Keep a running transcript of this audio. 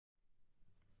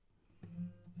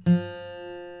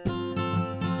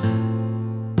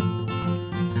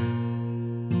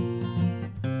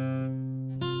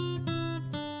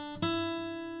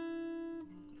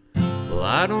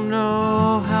I don't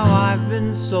know how I've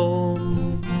been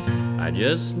sold. I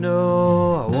just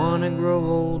know I wanna grow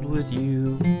old with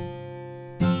you.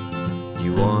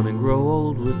 You wanna grow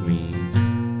old with me.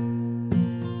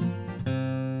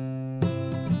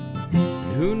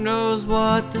 And who knows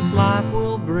what this life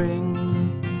will bring,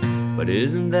 but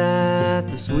isn't that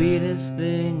the sweetest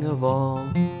thing of all?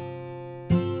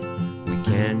 We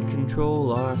can't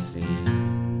control our sin.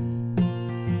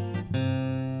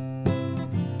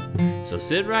 So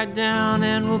sit right down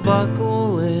and we'll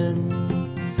buckle in.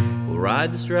 We'll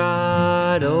ride this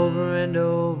ride over and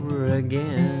over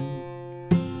again,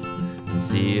 and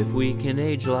see if we can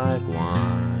age like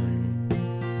wine.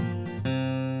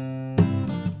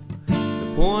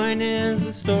 The point is,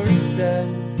 the story's set.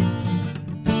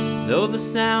 Though the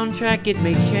soundtrack it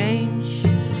may change,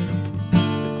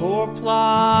 the core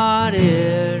plot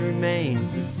it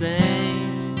remains the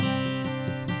same.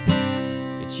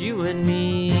 It's you and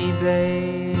me,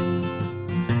 babe.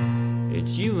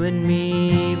 It's you and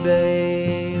me,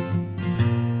 babe.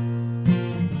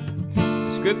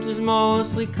 The script is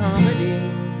mostly comedy,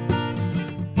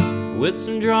 with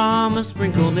some drama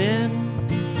sprinkled in.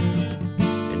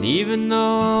 And even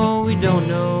though we don't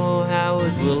know how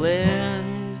it will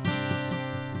end,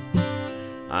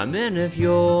 I'm in if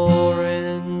you're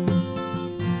in.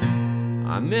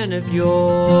 I'm in if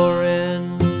you're in.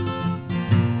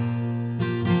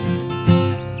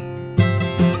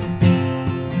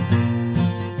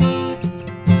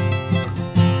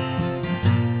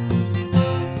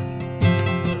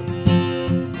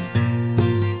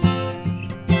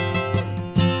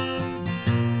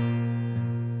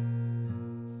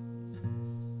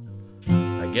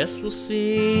 I guess we'll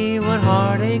see what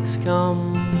heartaches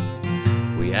come.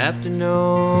 We have to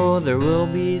know there will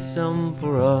be some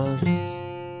for us.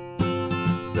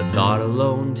 The thought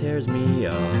alone tears me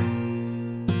up.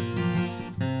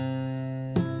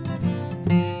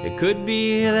 It could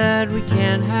be that we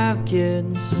can't have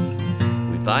kids.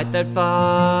 We fight that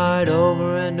fight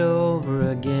over and over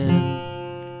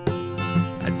again.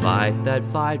 I'd fight that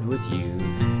fight with you.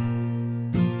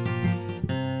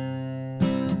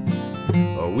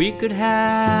 Or we could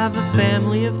have a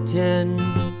family of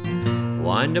 10,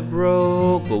 wind up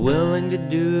broke but willing to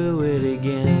do it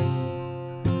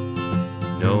again,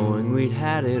 knowing we'd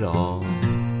had it all.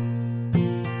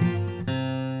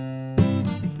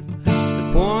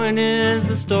 The point is,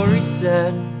 the story's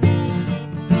set.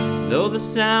 Though the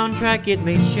soundtrack it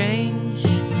may change,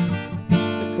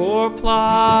 the core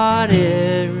plot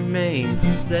it remains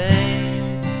the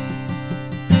same.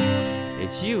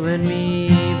 It's you and me,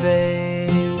 babe.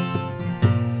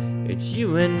 It's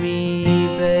you and me,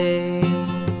 babe.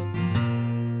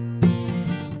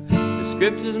 The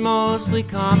script is mostly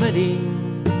comedy,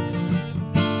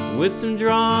 with some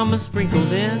drama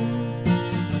sprinkled in.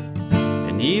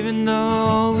 And even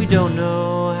though we don't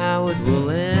know how it will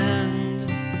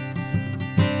end,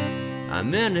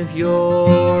 I'm in if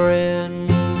you're in.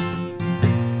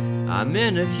 I'm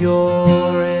in if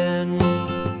you're in.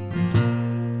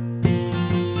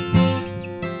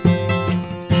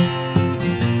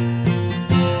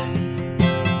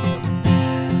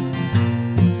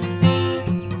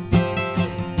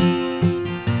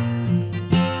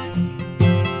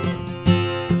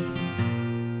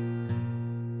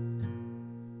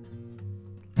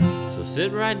 So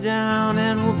sit right down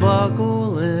and we'll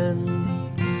buckle in.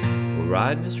 We'll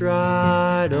ride this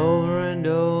ride over and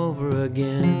over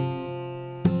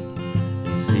again,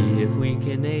 and see if we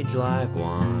can age like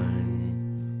wine.